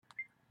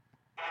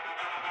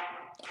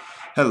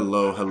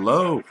Hello,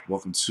 hello.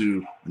 Welcome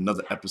to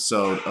another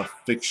episode of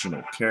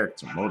Fictional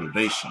Character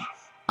Motivation.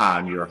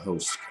 I'm your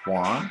host,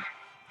 Quan.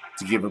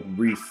 To give a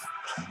brief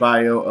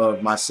bio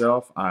of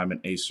myself, I'm an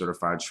ACE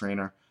certified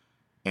trainer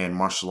and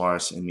martial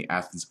artist in the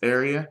Athens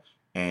area,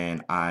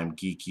 and I'm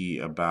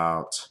geeky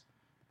about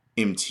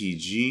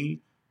MTG,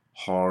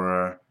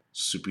 horror,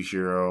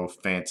 superhero,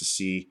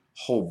 fantasy,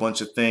 whole bunch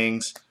of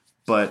things.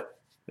 But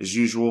as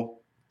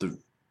usual, the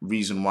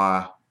reason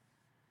why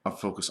I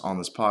focus on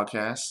this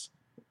podcast,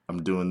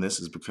 I'm doing this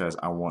is because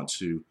I want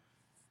to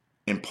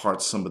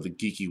impart some of the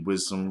geeky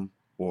wisdom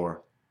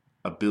or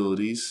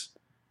abilities,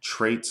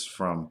 traits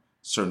from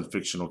certain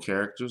fictional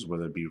characters,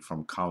 whether it be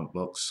from comic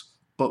books,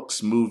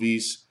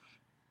 movies,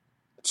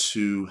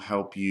 to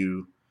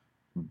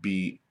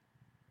be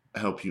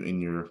help you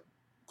in your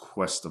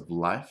quest of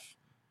life,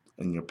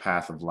 in your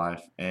path of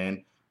life,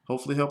 and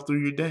hopefully help through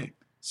your day.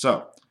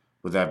 So,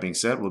 with that being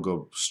said, we'll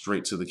go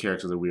straight to the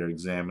character that we are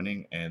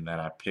examining and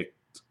that I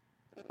picked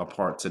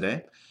apart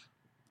today.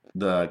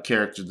 The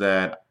character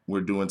that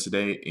we're doing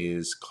today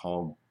is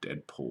called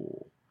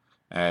Deadpool.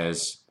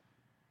 As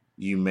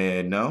you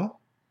may know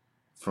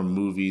from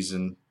movies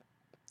and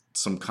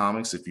some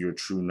comics, if you're a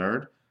true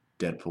nerd,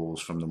 Deadpool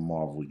is from the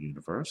Marvel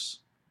Universe.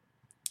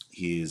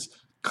 He is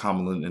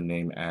commonly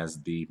named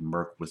as the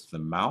Merc with the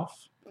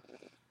Mouth.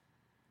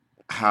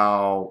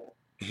 How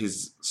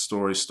his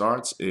story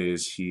starts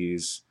is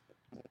he's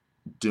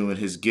doing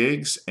his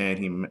gigs and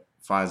he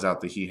finds out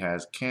that he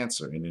has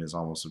cancer, and it is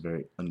almost a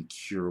very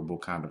uncurable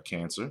kind of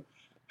cancer.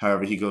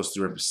 However, he goes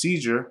through a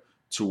procedure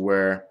to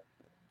where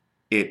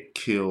it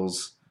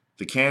kills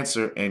the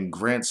cancer and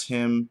grants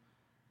him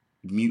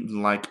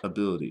mutant-like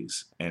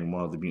abilities. And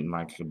one of the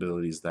mutant-like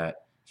abilities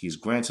that he's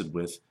granted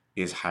with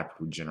is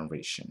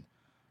hyperregeneration.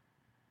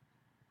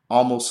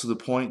 Almost to the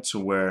point to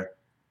where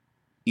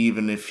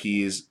even if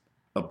he is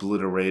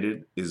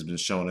obliterated, it has been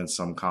shown in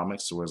some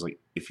comics, so whereas like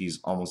if he's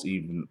almost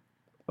even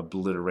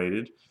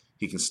obliterated,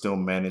 he can still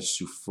manage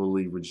to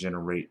fully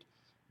regenerate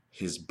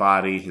his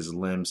body, his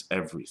limbs,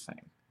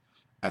 everything.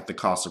 At the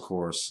cost, of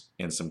course,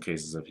 in some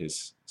cases of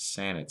his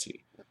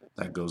sanity.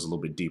 That goes a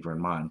little bit deeper in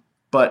mine.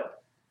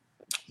 But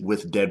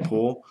with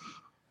Deadpool,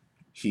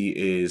 he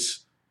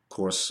is, of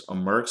course, a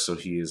merc, so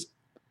he is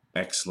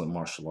excellent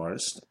martial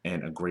artist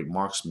and a great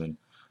marksman.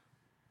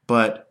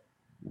 But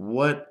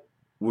what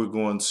we're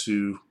going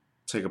to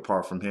take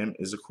apart from him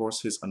is, of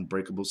course, his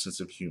unbreakable sense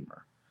of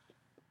humor.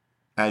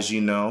 As you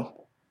know,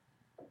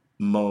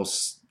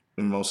 most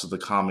of the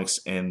comics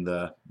and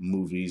the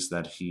movies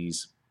that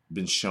he's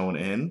been shown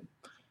in,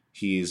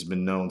 he has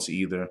been known to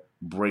either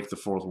break the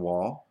fourth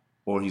wall,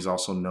 or he's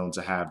also known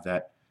to have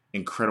that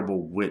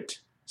incredible wit,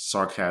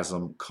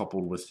 sarcasm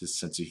coupled with his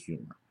sense of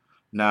humor.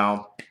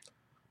 Now,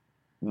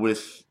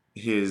 with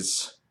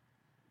his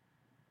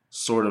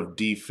sort of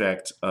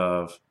defect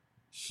of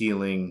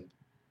healing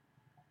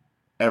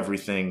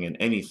everything and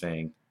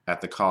anything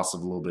at the cost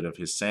of a little bit of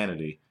his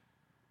sanity,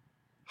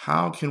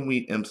 how can we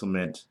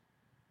implement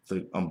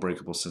the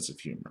unbreakable sense of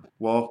humor?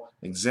 Well,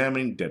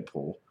 examining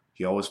Deadpool,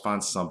 he always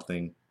finds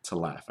something to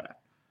laugh at,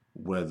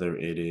 whether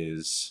it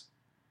is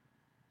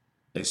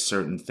a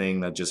certain thing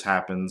that just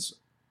happens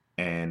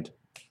and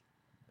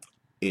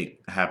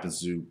it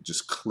happens to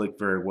just click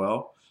very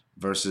well,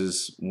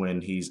 versus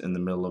when he's in the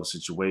middle of a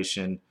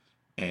situation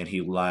and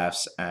he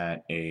laughs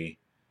at a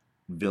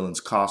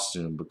villain's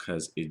costume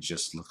because it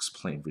just looks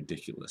plain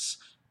ridiculous.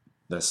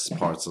 That's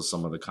parts of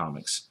some of the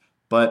comics.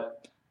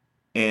 But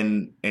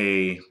in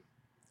a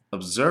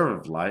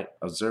observative light,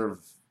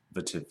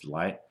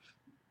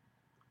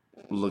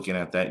 looking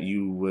at that,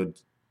 you would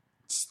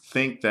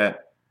think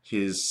that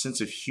his sense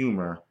of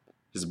humor,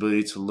 his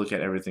ability to look at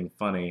everything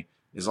funny,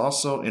 is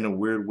also in a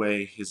weird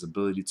way his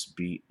ability to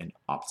be an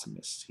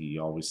optimist. He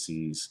always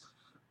sees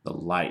the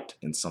light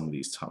in some of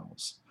these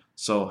tunnels.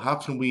 So how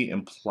can we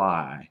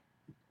apply,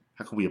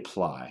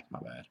 my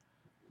bad,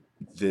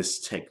 this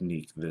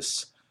technique,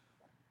 this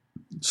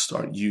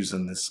start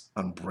using this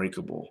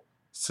unbreakable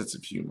sense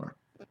of humor?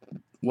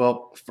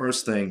 Well,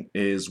 first thing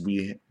is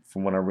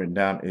from what I've written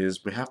down,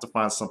 is we have to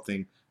find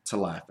something to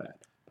laugh at.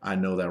 I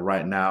know that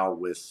right now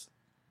with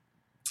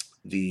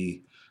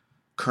the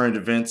current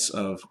events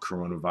of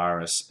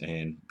coronavirus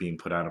and being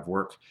put out of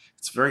work,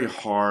 it's very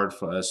hard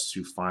for us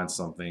to find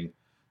something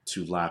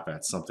to laugh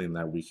at, something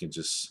that we can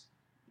just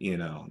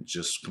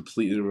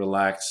completely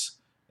relax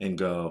and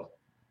go,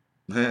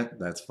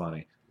 that's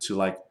funny, to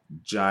like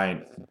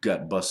giant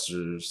gut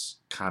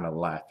busters kind of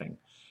laughing.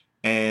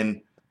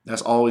 And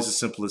that's always the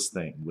simplest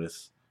thing.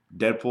 With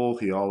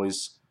Deadpool, he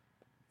always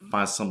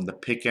finds something to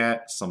pick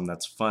at, something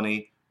that's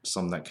funny,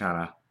 something that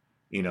kind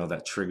of,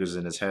 that triggers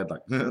in his head,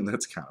 like,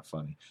 that's kind of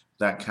funny,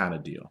 that kind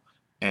of deal.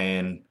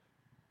 And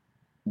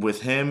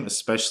with him,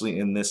 especially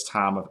in this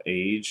time of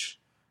age,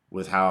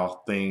 with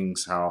how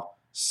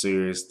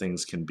serious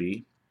things can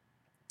be,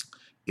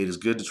 it is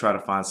good to try to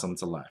find something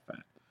to laugh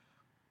at.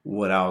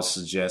 What I'll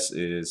suggest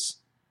is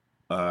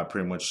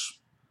pretty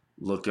much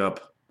look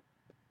up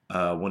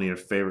one of your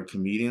favorite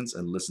comedians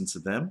and listen to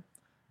them.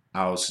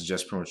 I would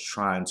suggest pretty much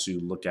trying to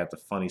look at the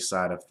funny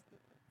side of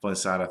funny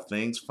side of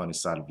things, funny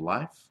side of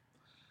life.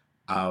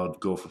 I would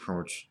go for pretty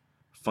much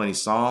funny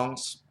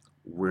songs,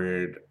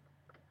 Weird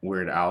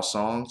Al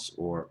songs,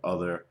 or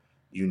other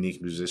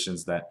unique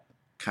musicians that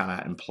kind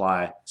of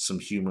imply some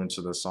humor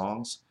into their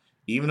songs.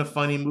 Even a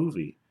funny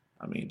movie.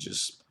 I mean,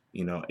 just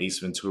Ace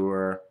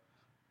Ventura,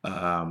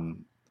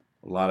 um,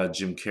 a lot of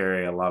Jim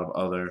Carrey, a lot of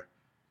other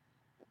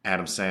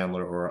Adam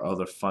Sandler or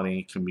other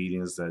funny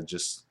comedians that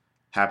just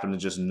happen to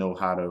just know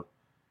how to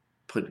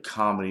put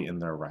comedy in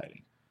their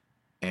writing.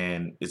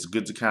 And it's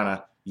good to kind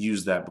of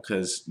use that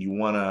because you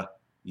want to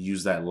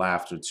use that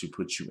laughter to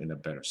put you in a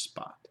better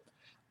spot.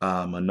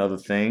 Another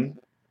thing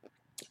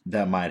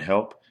that might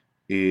help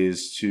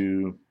is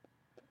to,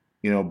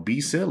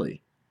 be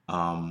silly.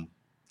 Um,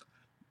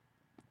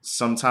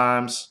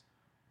 Sometimes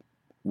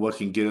what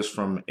can get us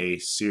from a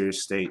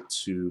serious state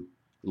to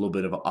a little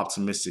bit of an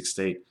optimistic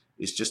state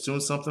is just doing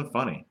something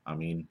funny. I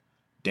mean,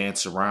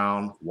 dance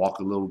around, walk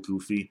a little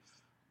goofy.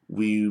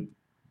 We,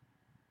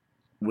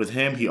 with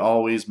him, he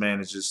always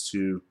manages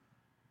to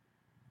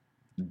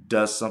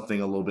does something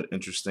a little bit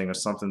interesting or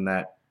something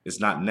that is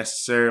not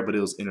necessary, but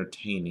it was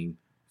entertaining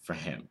for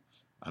him.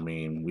 I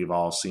mean, we've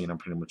all seen him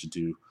pretty much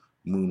do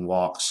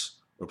moonwalks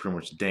or pretty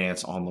much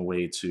dance on the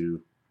way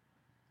to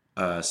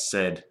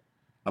said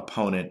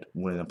opponent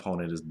when the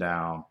opponent is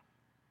down,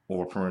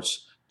 or pretty much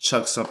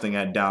chuck something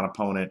at down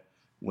opponent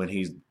when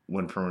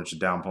pretty much the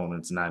down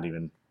opponent's not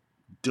even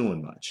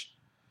doing much.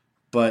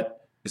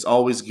 But it's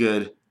always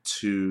good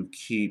to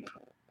keep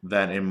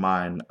that in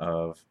mind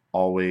of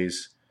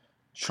always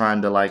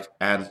trying to like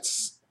add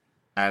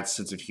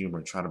sense of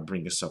humor, try to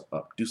bring yourself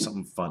up, do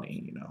something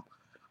funny,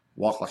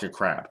 walk like a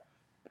crab,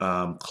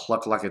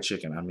 cluck like a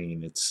chicken. I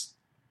mean, it's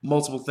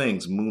multiple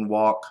things.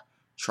 Moonwalk,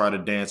 try to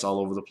dance all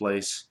over the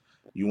place.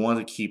 You want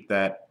to keep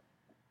that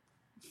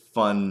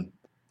fun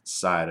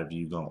side of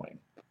you going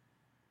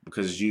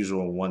because as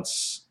usual,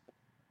 once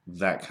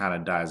that kind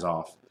of dies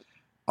off,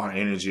 our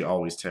energy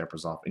always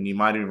tapers off. And you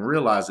might even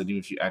realize that even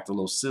if you act a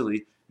little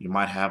silly, you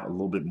might have a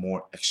little bit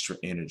more extra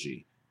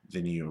energy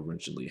than you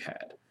originally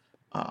had.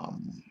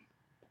 Um,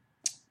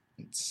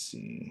 let's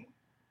see.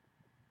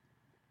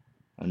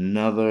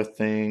 Another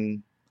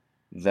thing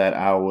that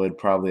I would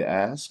probably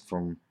ask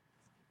from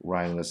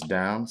writing this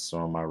down.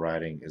 So my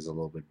writing is a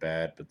little bit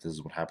bad, but this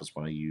is what happens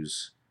when I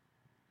use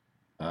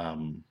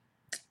um,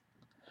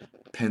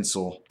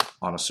 pencil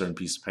on a certain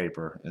piece of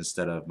paper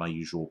instead of my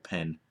usual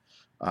pen.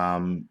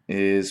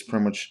 Is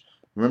pretty much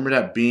remember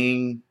that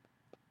being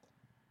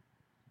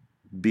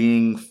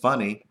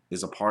funny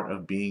is a part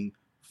of being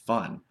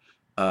fun.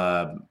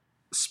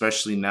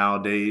 Especially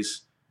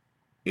nowadays,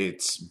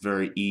 it's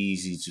very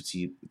easy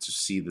to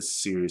see the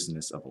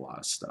seriousness of a lot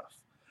of stuff.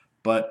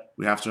 But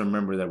we have to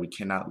remember that we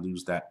cannot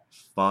lose that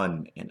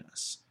fun in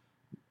us.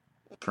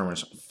 Pretty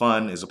much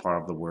fun is a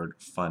part of the word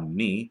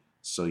funny,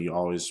 so you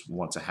always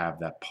want to have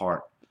that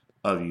part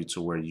of you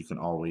to where you can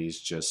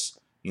always just,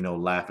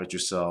 laugh at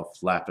yourself,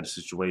 laugh at a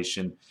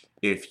situation.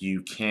 If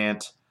you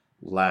can't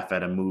laugh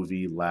at a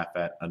movie, laugh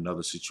at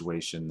another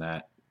situation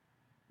that,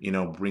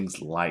 brings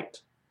light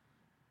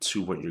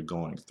to what you're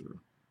going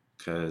through.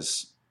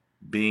 Because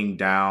being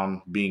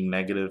down, being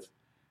negative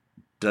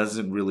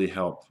doesn't really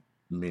help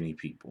many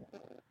people.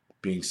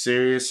 Being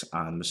serious,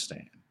 I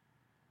understand.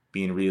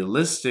 Being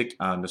realistic,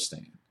 I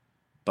understand.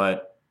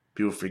 But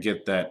people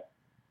forget that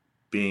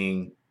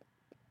being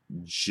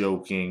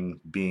joking,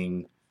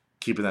 being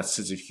keeping that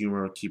sense of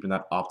humor, keeping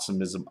that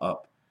optimism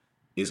up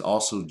is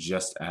also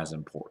just as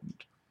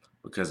important.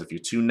 Because if you're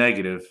too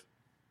negative,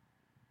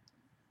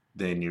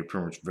 then you're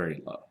pretty much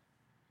very low.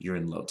 You're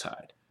in low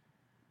tide.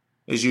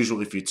 As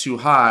usual, if you're too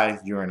high,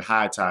 you're in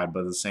high tide, but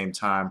at the same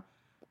time,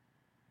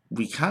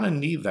 we kind of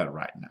need that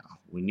right now.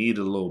 We need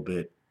a little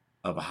bit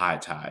of a high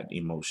tide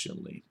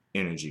emotionally,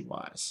 energy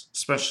wise,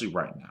 especially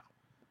right now.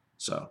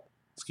 So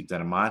let's keep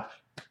that in mind.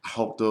 I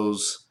hope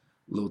those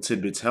little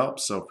tidbits help.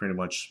 So pretty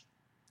much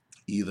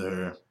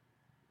either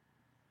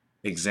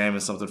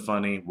examine something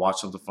funny,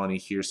 watch something funny,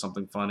 hear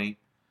something funny,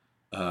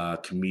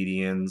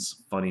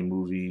 comedians, funny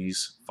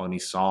movies, funny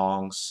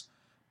songs.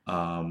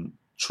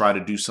 Try to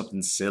do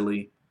something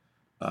silly,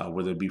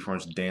 whether it be for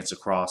instance dance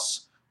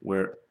across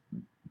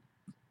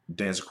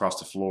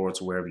the floor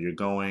to wherever you're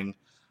going,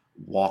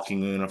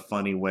 walking in a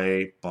funny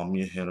way, bum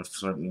your head a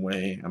certain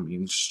way. I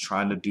mean, just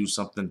trying to do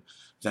something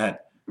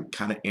that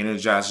kind of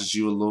energizes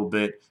you a little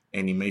bit,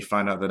 and you may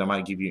find out that it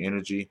might give you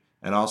energy.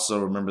 And also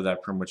remember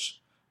that pretty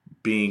much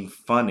being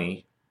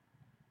funny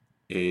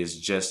is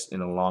just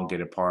an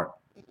elongated part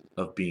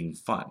of being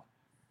fun.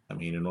 I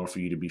mean, in order for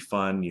you to be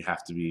fun, you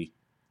have to be,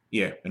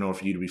 yeah, in order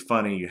for you to be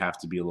funny, you have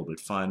to be a little bit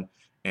fun.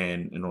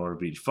 And in order to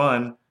be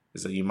fun,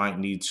 is that you might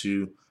need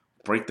to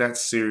break that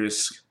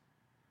serious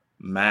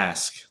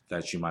mask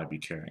that you might be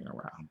carrying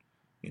around.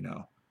 You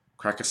know,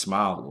 crack a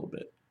smile a little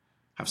bit.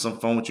 Have some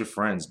fun with your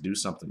friends. Do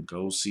something.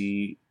 Go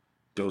see,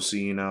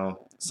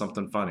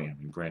 something funny. I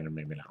mean, granted,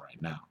 maybe not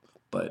right now,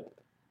 but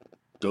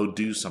go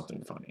do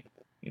something funny.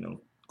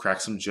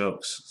 Crack some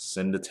jokes.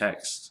 Send a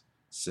text.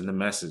 Send a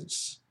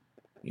message.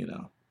 You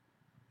know,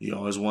 you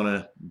always want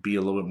to be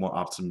a little bit more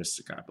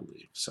optimistic, I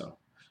believe. So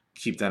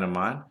keep that in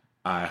mind.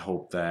 I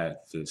hope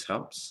that this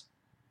helps,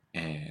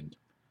 and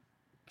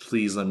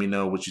please let me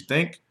know what you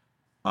think.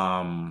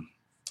 Um,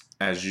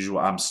 as usual,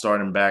 I'm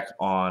starting back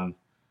on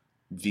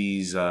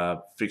these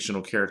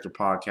fictional character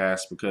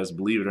podcasts because,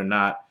 believe it or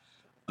not,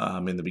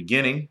 in the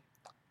beginning,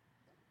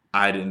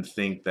 I didn't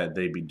think that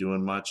they'd be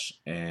doing much,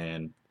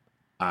 and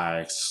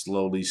I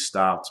slowly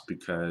stopped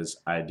because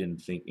I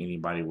didn't think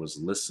anybody was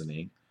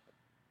listening.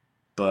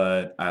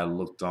 But I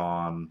looked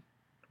on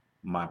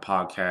my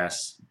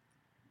podcast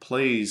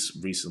plays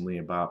recently,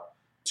 about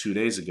 2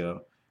 days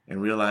ago,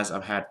 and realized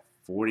I've had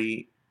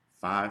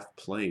 45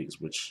 plays,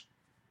 which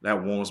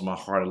that warms my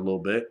heart a little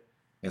bit.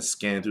 And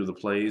scanning through the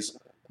plays,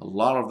 a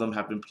lot of them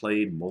have been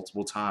played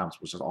multiple times,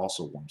 which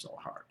also warms our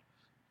heart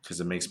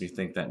because it makes me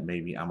think that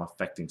maybe I'm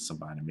affecting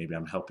somebody, maybe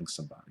I'm helping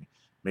somebody,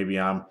 maybe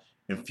I'm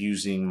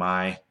infusing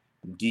my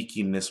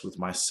geekiness with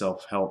my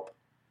self-help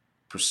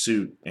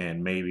pursuit,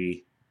 and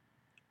maybe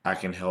I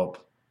can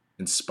help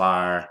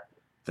inspire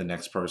the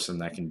next person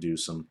that can do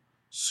some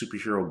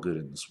superhero good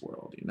in this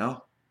world, you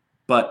know?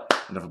 But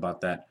enough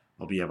about that.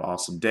 Hope you have an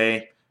awesome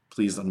day.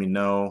 Please let me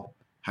know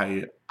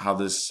how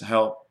this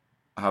helped,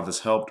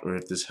 or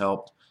if this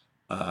helped.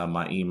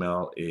 My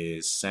email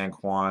is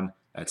sanquan,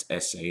 that's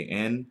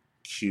SANQUAN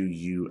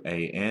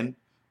 16,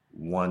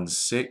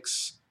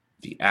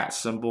 the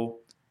 @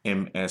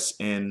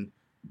 msn.com.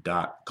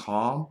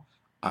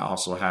 I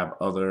also have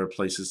other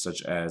places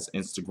such as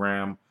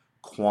Instagram,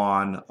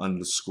 Quan_ninja,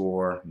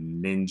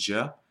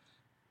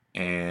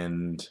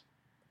 and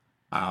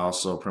I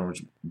also pretty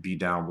much be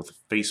down with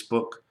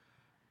Facebook.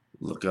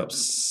 Look up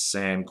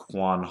San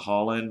Quan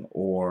Holland,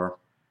 or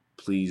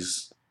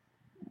please,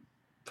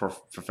 for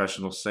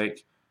professional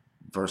sake,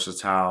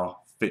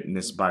 Versatile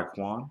Fitness by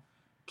Quan.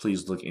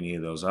 Please look any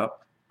of those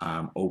up.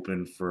 I'm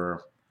open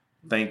for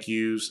thank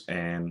yous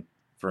and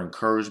for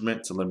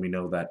encouragement to let me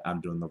know that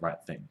I'm doing the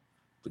right thing.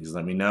 Please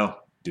let me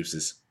know.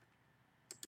 Deuces.